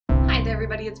Hi there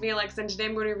everybody, it's me Alex, and today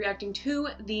I'm going to be reacting to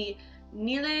the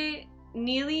NEELI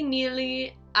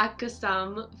NEELI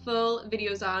AAKASAM full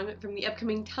video song from the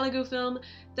upcoming Telugu film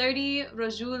 30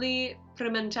 Rojullo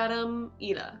Preminchadam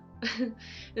Ela.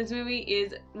 This movie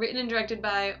is written and directed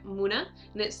by Muna,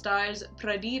 and it stars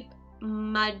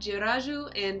PradeepMachiraju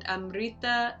and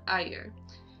Amrita Iyer.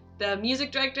 The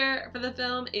music director for the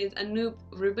film is Anup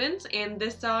Rubens, and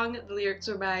this song, the lyrics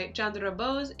were by Chandra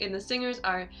Bose, and the singers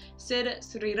are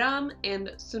SidSriram and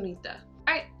Sunita.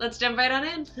 Alright, let's jump right on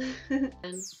in!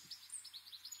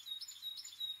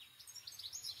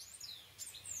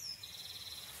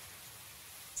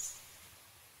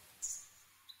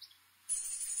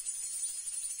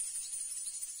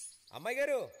 అమ్మాయి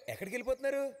గారు ఎక్కడికి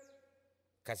వెళ్ళిపోతున్నారు?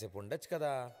 కాసేపు ఉండొచ్చు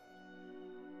కదా.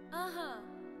 ఆహా,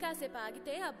 కాసేపు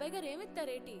ఆగితే అబ్బాయి గారు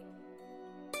ఏమిస్తారేటి?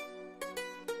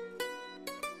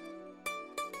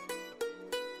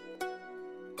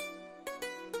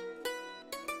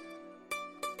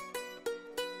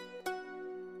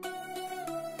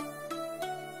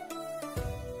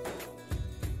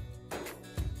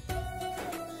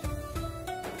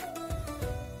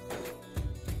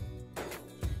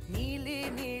 నీలి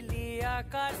నీలి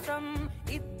ఆకాశం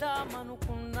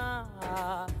ఇద్దామనుకున్నా,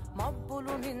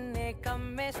 మబ్బులు నిన్నే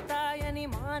కమ్మేస్తాయని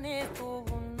మానేస్తూ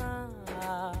ఉన్నా.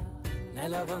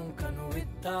 నెలవంకను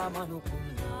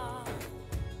ఇద్దామనుకున్నా,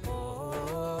 ఓ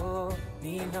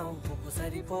నీ నవ్వుకు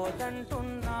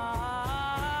సరిపోదంటున్నా.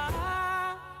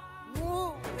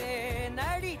 నువ్వే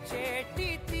నడిచేటి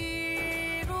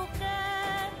తీరుకే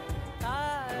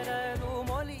తారలు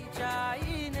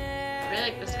మొలిచాయినే. I really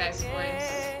like this guy's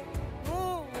voice.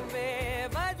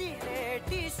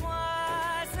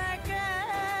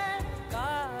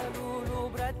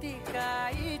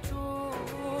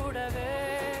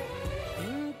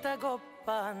 ఇంత గొప్ప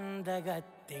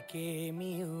అందగత్తెకేమి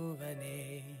ఇవ్వనే.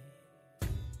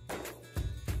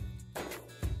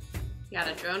 Got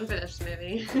a drone for this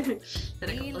movie. And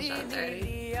a couple shots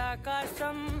already.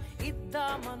 ఆకాశం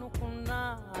ఇద్దామనుకున్నా,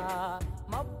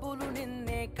 మబ్బులు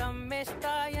నిన్నే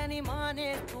కమ్మేస్తాయని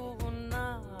మానేస్తూ ఉన్నా.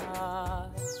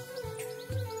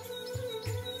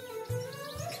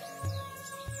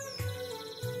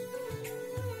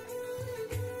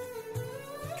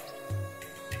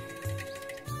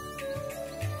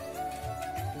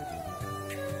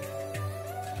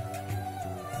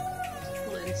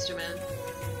 Instrument.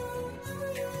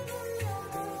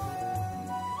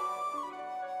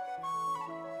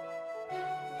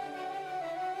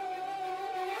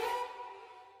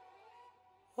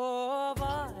 ఓ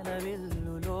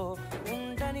వానవిల్లులో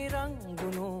ఉండని రంగు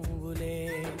నువ్వులే,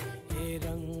 ఏ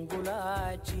రంగుల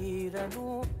చీరను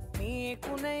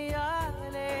నీకు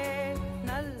నెయ్యాలే.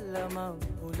 నల్ల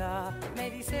మబ్బులా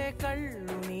మెరిసే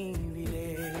కళ్ళు నీవిలే,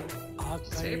 ఆ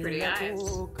కళ్ళకు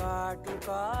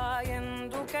కాటుకా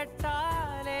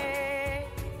ఎందుకెట్టాలే.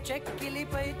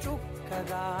 చెక్కిలిపై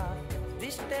చుక్కగా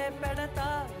దిష్టే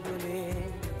పెడతాడులే,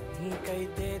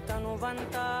 నీకైతే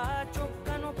తనువంతా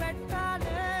చుక్కను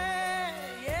పెట్టాలే.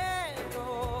 ఏదో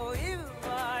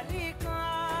ఇవ్వాలి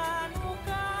కానుక,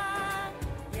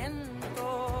 ఎంతో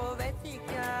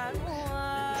వెతికాను.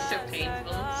 So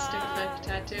painful. Stick foot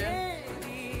tattoo.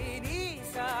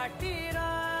 సాటి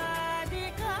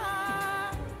రాధిక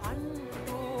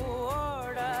అంటూ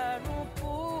ఓడను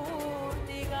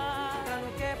పూర్తిగా,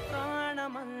 కనుకే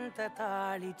ప్రాణమంత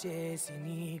తాళి చేసి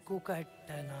నీకు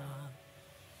కట్టనా.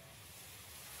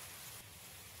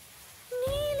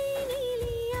 నీలి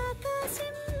నీలి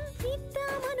ఆకాశం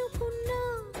ఇద్దామనుకున్నా,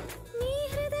 నీ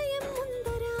హృదయం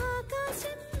ముందర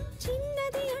ఆకాశం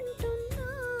చిన్నది అంటున్నా.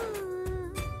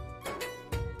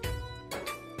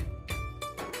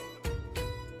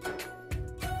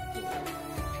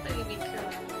 Baby girl.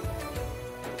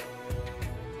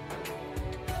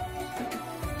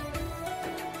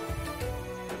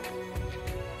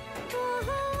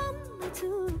 ఆహా, అమ్మ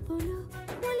చూపులు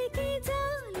ఒలికే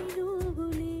జాలి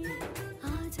నువ్వులే,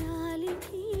 ఆ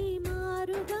జాలికి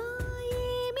మారుగా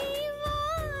ఏమి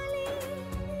ఇవ్వాలి.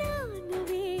 నాన్న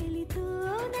వేలితో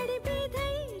నడిపే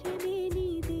ధైర్యమే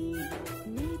నీదే,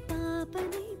 నీ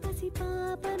పాపనై పసి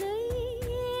పాపనై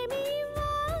ఏమి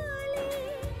ఇవ్వాలి.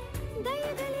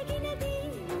 దయగలిగిన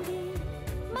దేవుడే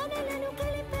మనలను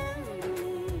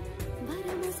కలిపాడులే,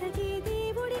 వరమొసగే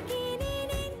దేవుడికి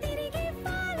నేనేం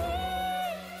తిరిగివ్వాలి.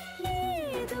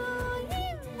 ఏదో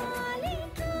ఇవ్వాలి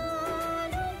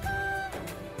కానుక,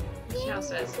 She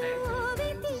also has very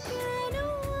వెతికాను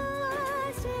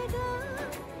ఆశగా.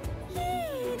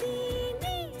 ఏది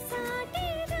నీ సాటి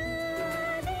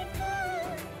రాధిక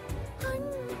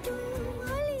అంటూ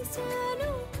అలిశాను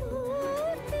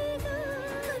పూర్తిగా,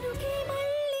 కనుకే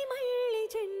మళ్ళీ మళ్ళీ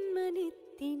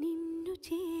జన్మనెత్తి నిన్ను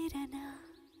చేరనా.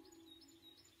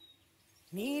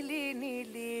 నీలి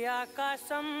నీలి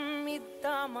ఆకాశం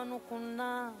ఇద్దామనుకున్నా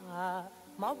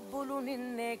మబ్బులు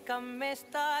నిన్నే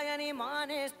కమ్మేస్తాయని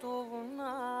మానేస్తూ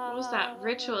ఉన్నా. What was that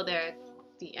ritual there at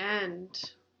the end?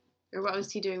 Or what was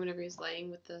he doing whenever he was laying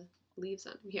with the leaves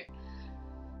on him? Here.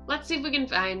 Let's see if we can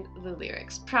find the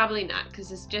lyrics. Probably not, because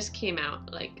this just came out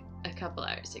like a couple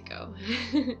hours ago.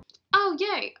 Oh,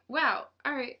 yay! Wow.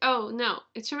 Alright. Oh, no.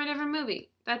 It's from a different movie.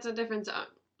 That's a different song.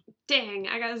 Dang,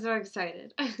 I got so excited.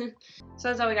 So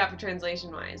that's all we got for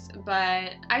translation-wise. But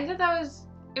I thought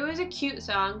it was a cute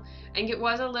song. I think it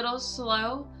was a little slow.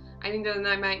 I think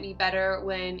that might be better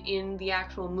when in the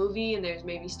actual movie and there's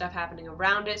maybe stuff happening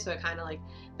around it, so it kind of like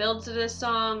builds to this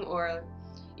song, or,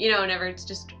 you know, whenever it's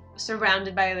just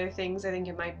surrounded by other things, I think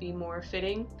it might be more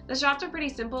fitting. The shots are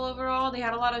pretty simple overall. They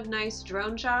had a lot of nice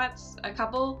drone shots, a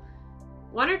couple,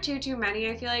 one or two too many,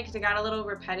 I feel like, because it got a little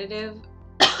repetitive.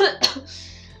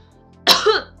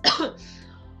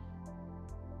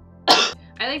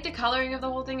 I like the coloring of the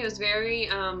whole thing. It was very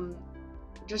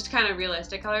just kind of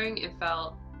realistic coloring. It felt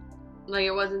like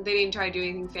it wasn't, they didn't try to do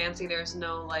anything fancy. There's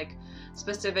no like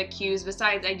specific cues.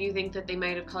 Besides, I do think that they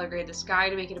might have color graded the sky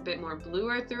to make it a bit more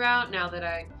bluer throughout, now that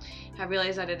I have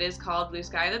realized that it is called blue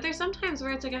sky, that there's sometimes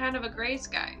where it's like a kind of a gray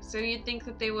sky. So you'd think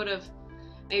that they would have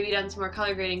maybe done some more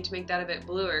color grading to make that a bit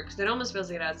bluer, because it almost feels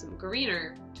like it has some greener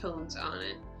tones on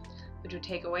it, which would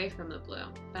take away from the blue.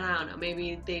 But I don't know, maybe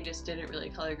they just didn't really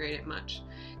color grade it much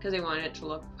because they wanted it to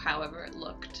look however it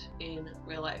looked in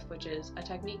real life, which is a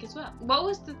technique as well. What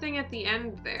was the thing at the end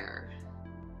there?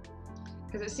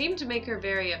 Because it seemed to make her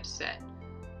very upset.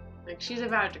 Like she's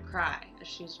about to cry as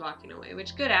she's walking away,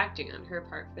 which good acting on her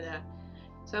part for that.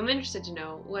 So I'm interested to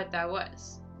know what that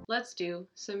was. Let's do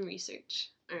some research.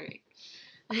 Alright.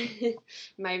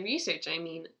 My research, I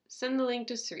mean, send the link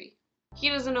to Sri. He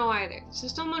doesn't know either, so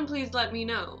someone please let me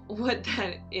know what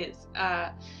that is.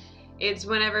 It's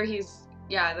whenever he's,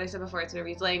 yeah, as I said before, it's whenever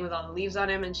he's laying with all the leaves on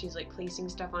him and she's like placing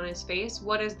stuff on his face.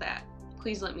 What is that?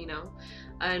 Please let me know.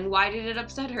 And why did it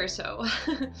upset her so?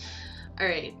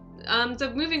 Alright, so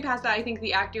moving past that, I think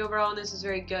the acting overall in this was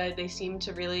very good. They seemed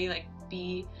to really like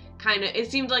be kind of,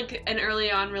 it seemed like an early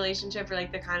on relationship where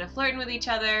like they're kind of flirting with each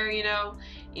other, you know,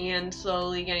 and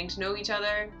slowly getting to know each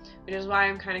other, which is why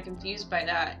I'm kind of confused by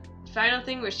that final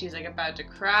thing where she's like about to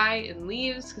cry and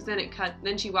leaves, because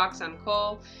then she walks on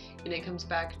Cole and it comes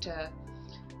back to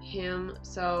him.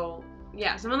 So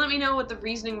yeah, someone let me know what the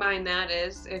reasoning behind that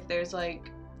is, if there's like,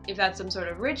 if that's some sort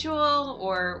of ritual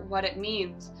or what it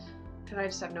means, because I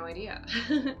just have no idea.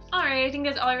 Alright, I think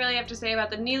that's all I really have to say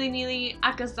about the Neeli Neeli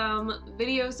Aakasam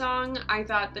video song. I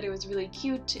thought that it was really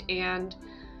cute and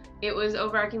it was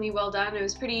overarchingly well done. It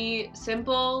was pretty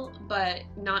simple, but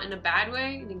not in a bad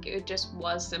way. I think it just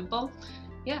was simple.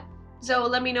 Yeah. So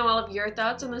let me know all of your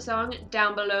thoughts on the song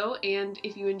down below, and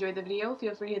if you enjoyed the video,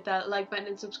 feel free to hit that like button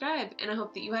and subscribe, and I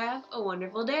hope that you have a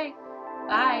wonderful day.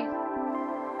 Bye!